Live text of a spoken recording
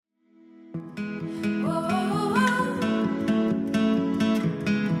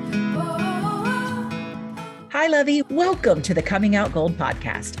Hi, Lovey. Welcome to the Coming Out Gold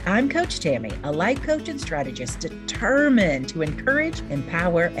podcast. I'm Coach Tammy, a life coach and strategist determined to encourage,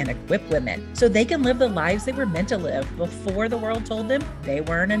 empower, and equip women so they can live the lives they were meant to live before the world told them they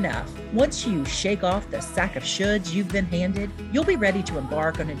weren't enough. Once you shake off the sack of shoulds you've been handed, you'll be ready to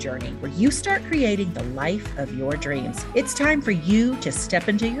embark on a journey where you start creating the life of your dreams. It's time for you to step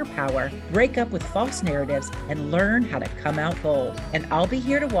into your power, break up with false narratives, and learn how to come out gold. And I'll be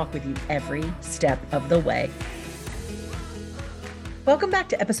here to walk with you every step of the way. Welcome back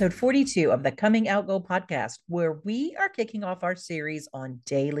to episode 42 of the Coming Out Gold podcast, where we are kicking off our series on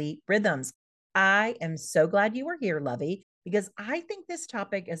daily rhythms. I am so glad you are here, Lovey, because I think this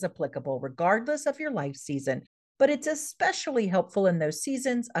topic is applicable regardless of your life season, but it's especially helpful in those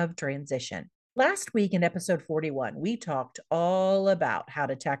seasons of transition. Last week in episode 41, we talked all about how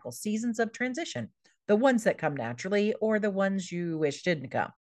to tackle seasons of transition, the ones that come naturally or the ones you wish didn't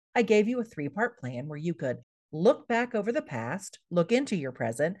come. I gave you a 3-part plan where you could look back over the past, look into your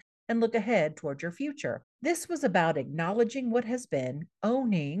present, and look ahead toward your future. This was about acknowledging what has been,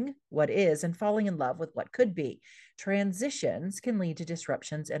 owning what is, and falling in love with what could be. Transitions can lead to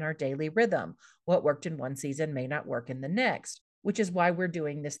disruptions in our daily rhythm. What worked in one season may not work in the next, which is why we're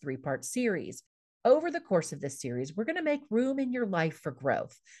doing this 3-part series. Over the course of this series, we're going to make room in your life for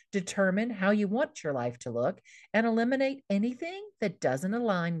growth, determine how you want your life to look, and eliminate anything that doesn't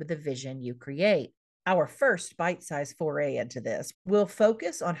align with the vision you create. Our first bite-sized foray into this will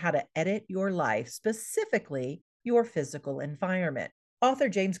focus on how to edit your life, specifically your physical environment. Author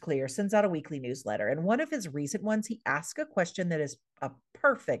James Clear sends out a weekly newsletter, and one of his recent ones, he asked a question that is a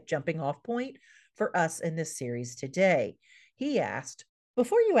perfect jumping off point for us in this series today. He asked,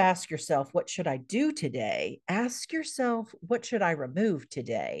 before you ask yourself, what should I do today? Ask yourself, what should I remove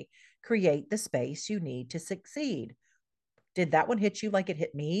today? Create the space you need to succeed. Did that one hit you like it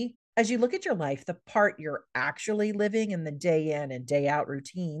hit me? As you look at your life, the part you're actually living in the day in and day out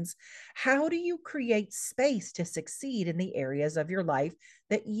routines, how do you create space to succeed in the areas of your life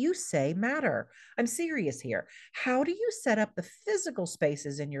that you say matter? I'm serious here. How do you set up the physical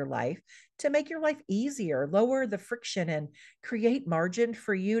spaces in your life to make your life easier, lower the friction, and create margin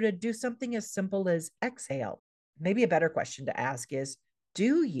for you to do something as simple as exhale? Maybe a better question to ask is,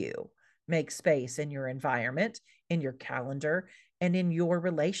 do you make space in your environment, in your calendar, and in your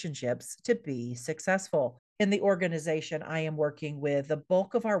relationships to be successful? In the organization I am working with, the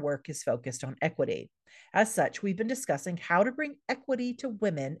bulk of our work is focused on equity. As such, we've been discussing how to bring equity to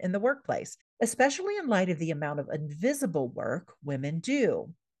women in the workplace, especially in light of the amount of invisible work women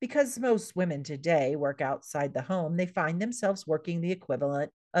do. Because most women today work outside the home, they find themselves working the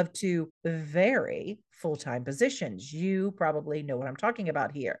equivalent of 2 very full-time positions. You probably know what I'm talking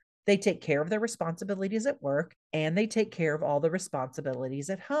about here. They take care of their responsibilities at work, and they take care of all the responsibilities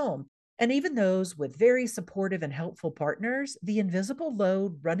at home. And even those with very supportive and helpful partners, the invisible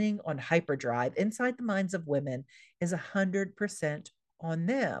load running on hyperdrive inside the minds of women is 100% on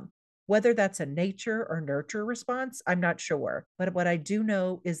them. Whether that's a nature or nurture response, I'm not sure. But what I do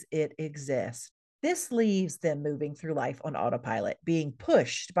know is it exists. This leaves them moving through life on autopilot, being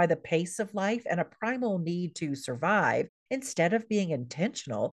pushed by the pace of life and a primal need to survive instead of being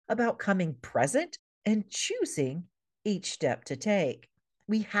intentional about coming present and choosing each step to take.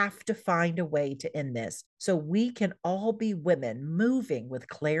 We have to find a way to end this so we can all be women moving with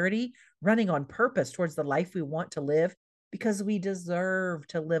clarity, running on purpose towards the life we want to live, because we deserve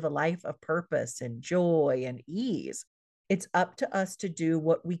to live a life of purpose and joy and ease. It's up to us to do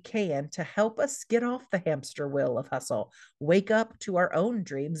what we can to help us get off the hamster wheel of hustle, wake up to our own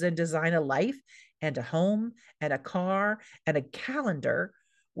dreams, and design a life and a home and a car and a calendar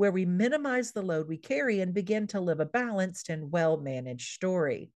where we minimize the load we carry and begin to live a balanced and well-managed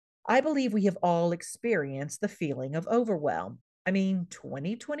story. I believe we have all experienced the feeling of overwhelm. I mean,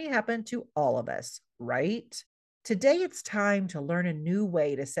 2020 happened to all of us, right? Today, it's time to learn a new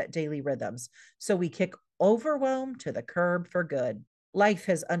way to set daily rhythms so we kick overwhelm to the curb for good. Life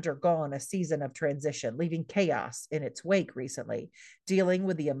has undergone a season of transition, leaving chaos in its wake recently. Dealing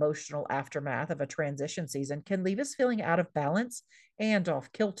with the emotional aftermath of a transition season can leave us feeling out of balance and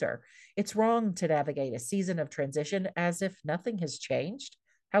off kilter. It's wrong to navigate a season of transition as if nothing has changed.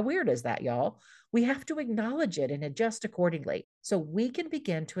 How weird is that, y'all? We have to acknowledge it and adjust accordingly so we can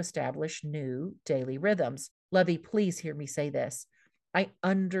begin to establish new daily rhythms. Lovey, please hear me say this. I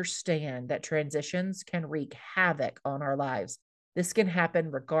understand that transitions can wreak havoc on our lives. This can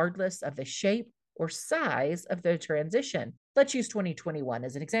happen regardless of the shape or size of the transition. Let's use 2021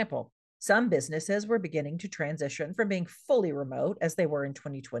 as an example. Some businesses were beginning to transition from being fully remote, as they were in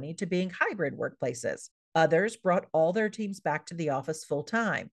 2020, to being hybrid workplaces. Others brought all their teams back to the office full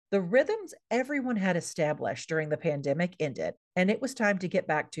time. The rhythms everyone had established during the pandemic ended, and it was time to get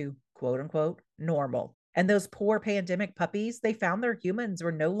back to quote unquote normal. And those poor pandemic puppies, they found their humans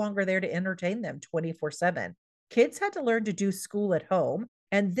were no longer there to entertain them 24/7. Kids had to learn to do school at home,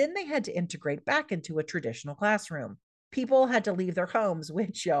 and then they had to integrate back into a traditional classroom. People had to leave their homes,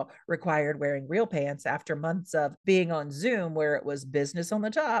 which required wearing real pants after months of being on Zoom, where it was business on the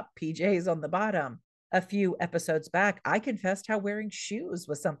top, PJs on the bottom. A few episodes back, I confessed how wearing shoes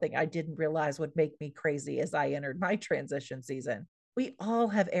was something I didn't realize would make me crazy as I entered my transition season. We all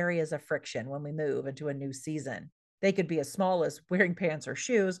have areas of friction when we move into a new season. They could be as small as wearing pants or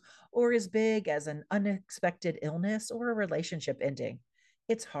shoes, or as big as an unexpected illness or a relationship ending.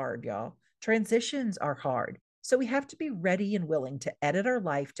 It's hard, y'all. Transitions are hard. So we have to be ready and willing to edit our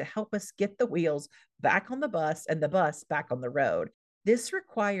life to help us get the wheels back on the bus and the bus back on the road. This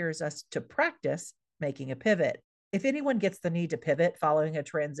requires us to practice making a pivot. If anyone gets the need to pivot following a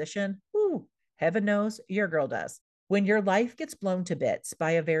transition, whoo, heaven knows your girl does. When your life gets blown to bits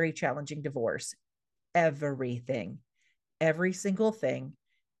by a very challenging divorce, everything, every single thing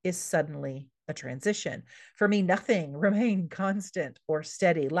is suddenly a transition. For me, nothing remained constant or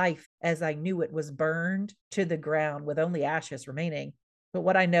steady. Life as I knew it was burned to the ground with only ashes remaining. But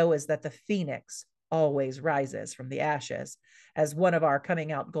what I know is that the phoenix always rises from the ashes. As one of our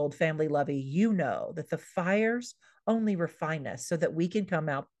coming out gold family lovey, you know that the fires only refine us so that we can come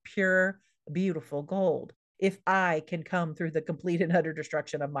out pure, beautiful gold. If I can come through the complete and utter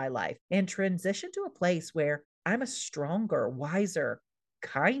destruction of my life and transition to a place where I'm a stronger, wiser,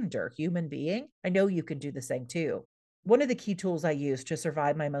 kinder human being, I know you can do the same too. One of the key tools I used to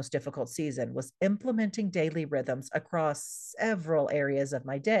survive my most difficult season was implementing daily rhythms across several areas of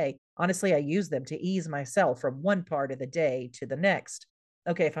my day. Honestly, I use them to ease myself from one part of the day to the next.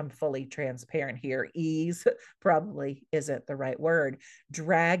 Okay, if I'm fully transparent here, ease probably isn't the right word.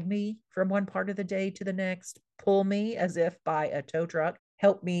 Drag me from one part of the day to the next, pull me as if by a tow truck,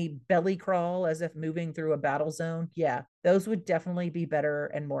 help me belly crawl as if moving through a battle zone. Yeah, those would definitely be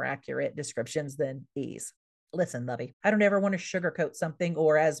better and more accurate descriptions than ease. Listen, Lovey, I don't ever want to sugarcoat something,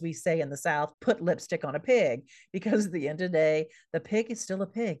 or as we say in the South, put lipstick on a pig, because at the end of the day, the pig is still a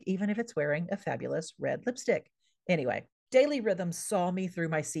pig, even if it's wearing a fabulous red lipstick. Anyway, daily rhythms saw me through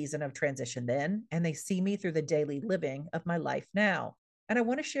my season of transition then, and they see me through the daily living of my life now. And I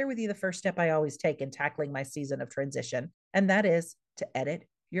want to share with you the first step I always take in tackling my season of transition, and that is to edit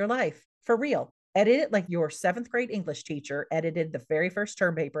your life for real. Edit it like your seventh grade English teacher edited the very first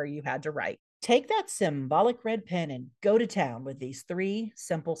term paper you had to write. Take that symbolic red pen and go to town with these three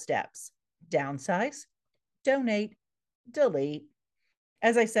simple steps: downsize, donate, delete.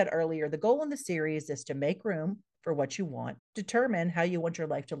 As I said earlier, the goal in the series is to make room for what you want, determine how you want your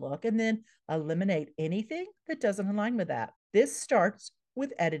life to look, and then eliminate anything that doesn't align with that. This starts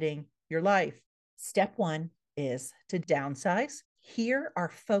with editing your life. Step one is to downsize. Here, our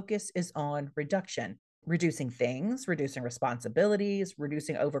focus is on reduction, reducing things, reducing responsibilities,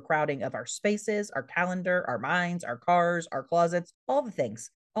 reducing overcrowding of our spaces, our calendar, our minds, our cars, our closets, all the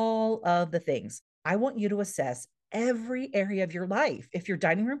things, all of the things. I want you to assess every area of your life. If your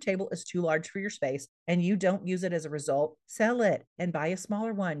dining room table is too large for your space and you don't use it as a result, sell it and buy a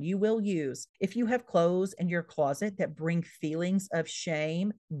smaller one you will use. If you have clothes in your closet that bring feelings of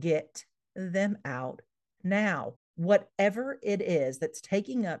shame, get them out now. Whatever it is that's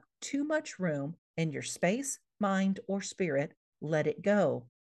taking up too much room in your space, mind, or spirit, let it go.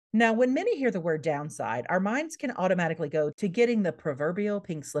 Now, when many hear the word downside, our minds can automatically go to getting the proverbial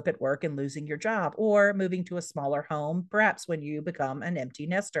pink slip at work and losing your job, or moving to a smaller home, perhaps when you become an empty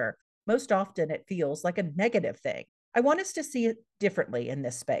nester. Most often, it feels like a negative thing. I want us to see it differently in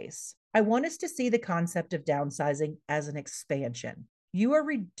this space. I want us to see the concept of downsizing as an expansion. You are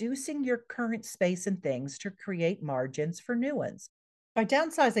reducing your current space and things to create margins for new ones. By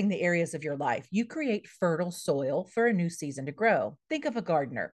downsizing the areas of your life, you create fertile soil for a new season to grow. Think of a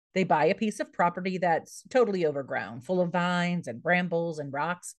gardener. They buy a piece of property that's totally overgrown, full of vines and brambles and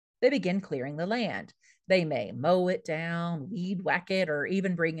rocks. They begin clearing the land. They may mow it down, weed whack it, or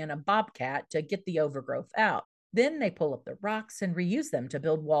even bring in a bobcat to get the overgrowth out. Then they pull up the rocks and reuse them to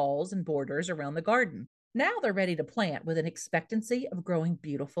build walls and borders around the garden. Now they're ready to plant with an expectancy of growing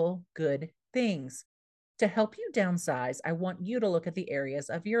beautiful, good things. To help you downsize, I want you to look at the areas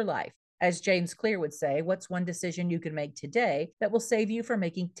of your life. As James Clear would say, what's one decision you can make today that will save you from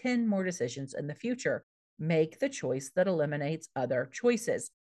making 10 more decisions in the future? Make the choice that eliminates other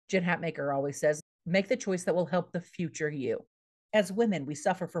choices. Jen Hatmaker always says, make the choice that will help the future you. As women, we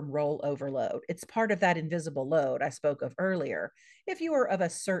suffer from role overload. It's part of that invisible load I spoke of earlier. If you are of a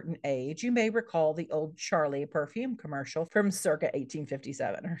certain age, you may recall the old Charlie perfume commercial from circa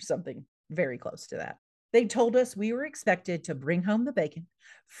 1857 or something very close to that. They told us we were expected to bring home the bacon,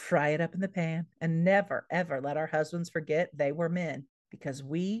 fry it up in the pan, and never, ever let our husbands forget they were men because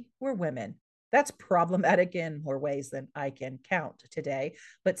we were women. That's problematic in more ways than I can count today.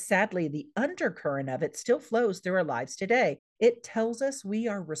 But sadly, the undercurrent of it still flows through our lives today. It tells us we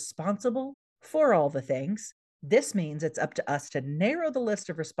are responsible for all the things. This means it's up to us to narrow the list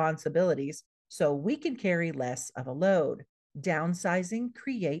of responsibilities so we can carry less of a load. Downsizing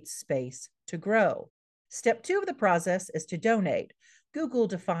creates space to grow. Step two of the process is to donate. Google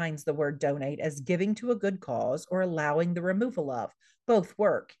defines the word donate as giving to a good cause or allowing the removal of. Both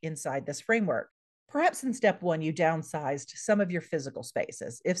work inside this framework. Perhaps in step one, you downsized some of your physical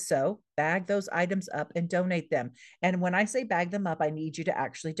spaces. If so, bag those items up and donate them. And when I say bag them up, I need you to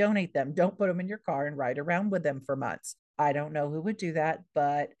actually donate them. Don't put them in your car and ride around with them for months. I don't know who would do that,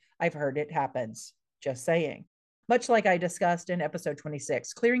 but I've heard it happens. Just saying. Much like I discussed in episode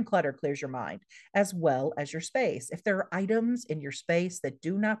 26, clearing clutter clears your mind as well as your space. If there are items in your space that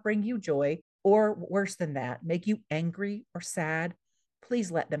do not bring you joy, or worse than that, make you angry or sad,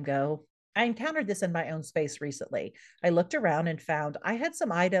 please let them go. I encountered this in my own space recently. I looked around and found I had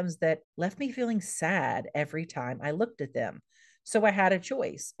some items that left me feeling sad every time I looked at them. So I had a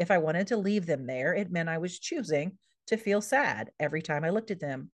choice. If I wanted to leave them there, it meant I was choosing to feel sad every time I looked at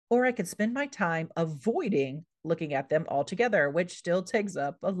them. Or I could spend my time avoiding looking at them altogether, which still takes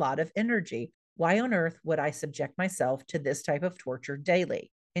up a lot of energy. Why on earth would I subject myself to this type of torture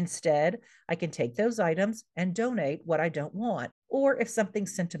daily? Instead, I can take those items and donate what I don't want. Or if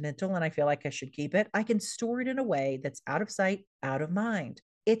something's sentimental and I feel like I should keep it, I can store it in a way that's out of sight, out of mind.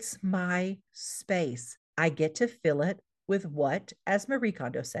 It's my space. I get to fill it with what, as Marie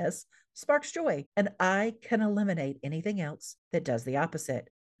Kondo says, sparks joy. And I can eliminate anything else that does the opposite.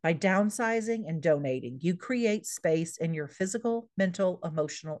 By downsizing and donating, you create space in your physical, mental,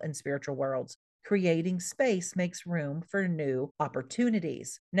 emotional, and spiritual worlds. Creating space makes room for new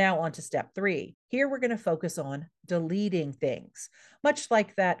opportunities. Now, on to step three. Here, we're going to focus on deleting things. Much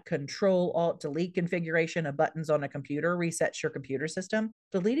like that Control Alt Delete configuration of buttons on a computer resets your computer system,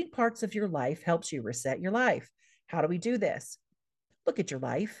 deleting parts of your life helps you reset your life. How do we do this? Look at your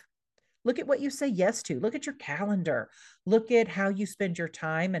life. Look at what you say yes to. Look at your calendar. Look at how you spend your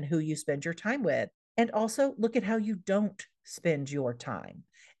time and who you spend your time with. And also look at how you don't spend your time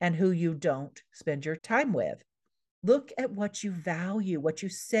and who you don't spend your time with. Look at what you value, what you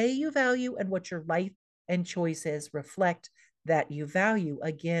say you value, and what your life and choices reflect that you value.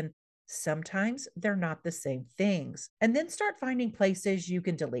 Again, sometimes they're not the same things. And then start finding places you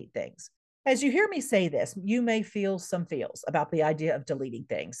can delete things. As you hear me say this, you may feel some feels about the idea of deleting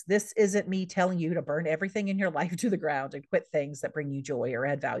things. This isn't me telling you to burn everything in your life to the ground and quit things that bring you joy or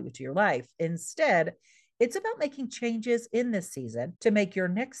add value to your life. Instead, it's about making changes in this season to make your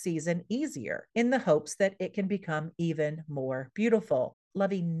next season easier in the hopes that it can become even more beautiful.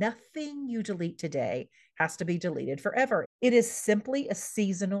 Lovey, nothing you delete today has to be deleted forever. It is simply a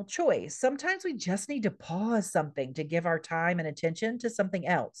seasonal choice. Sometimes we just need to pause something to give our time and attention to something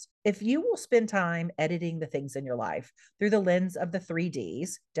else. If you will spend time editing the things in your life through the lens of the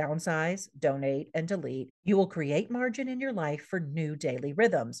 3Ds, downsize, donate, and delete, you will create margin in your life for new daily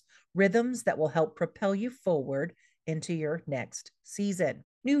rhythms, rhythms that will help propel you forward into your next season.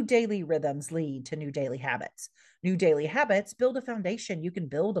 New daily rhythms lead to new daily habits. New daily habits build a foundation you can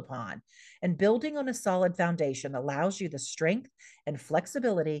build upon. And building on a solid foundation allows you the strength and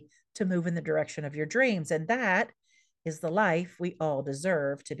flexibility to move in the direction of your dreams. And that is the life we all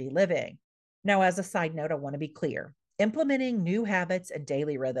deserve to be living. Now, as a side note, I want to be clear. Implementing new habits and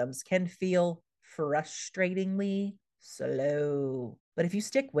daily rhythms can feel frustratingly slow. But if you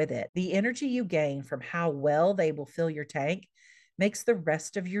stick with it, the energy you gain from how well they will fill your tank makes the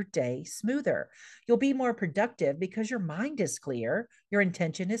rest of your day smoother. You'll be more productive because your mind is clear, your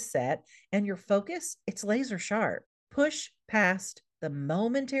intention is set, and your focus, it's laser sharp. Push past the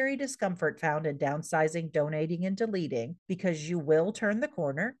momentary discomfort found in downsizing, donating, and deleting because you will turn the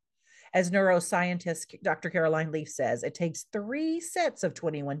corner. As neuroscientist Dr. Caroline Leaf says, it takes 3 sets of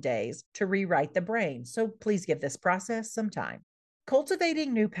 21 days to rewrite the brain. So please give this process some time.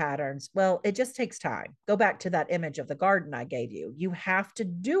 Cultivating new patterns, well, it just takes time. Go back to that image of the garden I gave you. You have to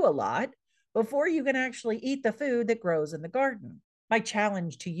do a lot before you can actually eat the food that grows in the garden. My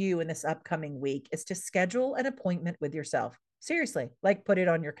challenge to you in this upcoming week is to schedule an appointment with yourself. Seriously, like put it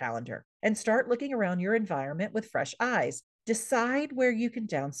on your calendar and start looking around your environment with fresh eyes. Decide where you can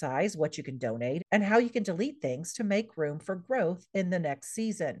downsize, what you can donate, and how you can delete things to make room for growth in the next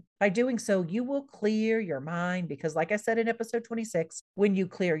season. By doing so, you will clear your mind because, like I said in episode 26, when you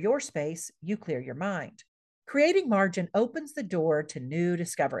clear your space, you clear your mind. Creating margin opens the door to new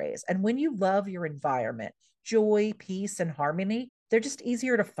discoveries. And when you love your environment, joy, peace, and harmony, they're just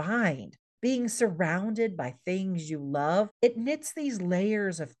easier to find. Being surrounded by things you love, it knits these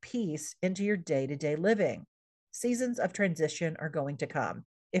layers of peace into your day to day living. Seasons of transition are going to come.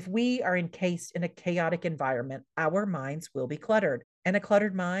 If we are encased in a chaotic environment, our minds will be cluttered. And a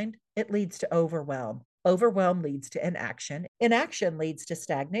cluttered mind, it leads to overwhelm. Overwhelm leads to inaction. Inaction leads to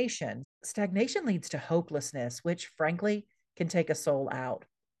stagnation. Stagnation leads to hopelessness, which frankly can take a soul out.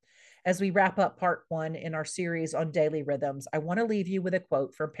 As we wrap up part 1 in our series on daily rhythms, I want to leave you with a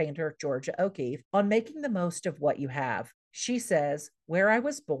quote from painter Georgia O'Keeffe on making the most of what you have. She says, "Where I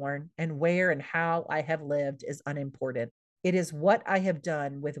was born and where and how I have lived is unimportant. It is what I have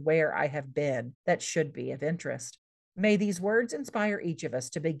done with where I have been that should be of interest." May these words inspire each of us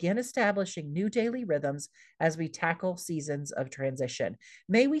to begin establishing new daily rhythms as we tackle seasons of transition.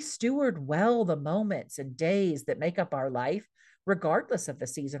 May we steward well the moments and days that make up our life, regardless of the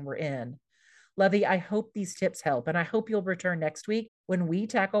season we're in. Lovey, I hope these tips help, and I hope you'll return next week when we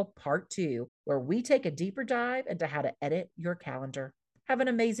tackle part 2, where we take a deeper dive into how to edit your calendar. Have an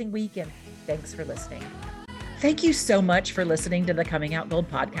amazing weekend. Thanks for listening. Thank you so much for listening to the Coming Out Gold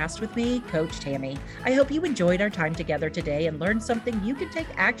podcast with me, Coach Tammy. I hope you enjoyed our time together today and learned something you can take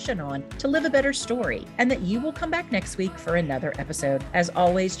action on to live a better story, and that you will come back next week for another episode. As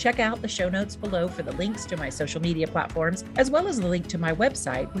always, check out the show notes below for the links to my social media platforms, as well as the link to my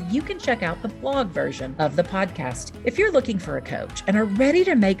website where you can check out the blog version of the podcast. If you're looking for a coach and are ready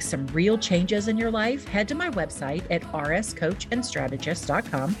to make some real changes in your life, head to my website at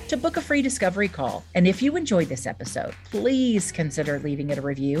rscoachandstrategist.com to book a free discovery call. And if you enjoyed this episode, please consider leaving it a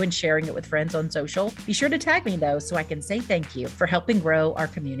review and sharing it with friends on social. Be sure to tag me though, so I can say thank you for helping grow our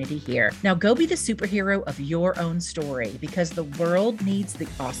community here. Now go be the superhero of your own story, because the world needs the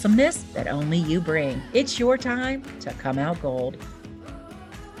awesomeness that only you bring. It's your time to come out gold.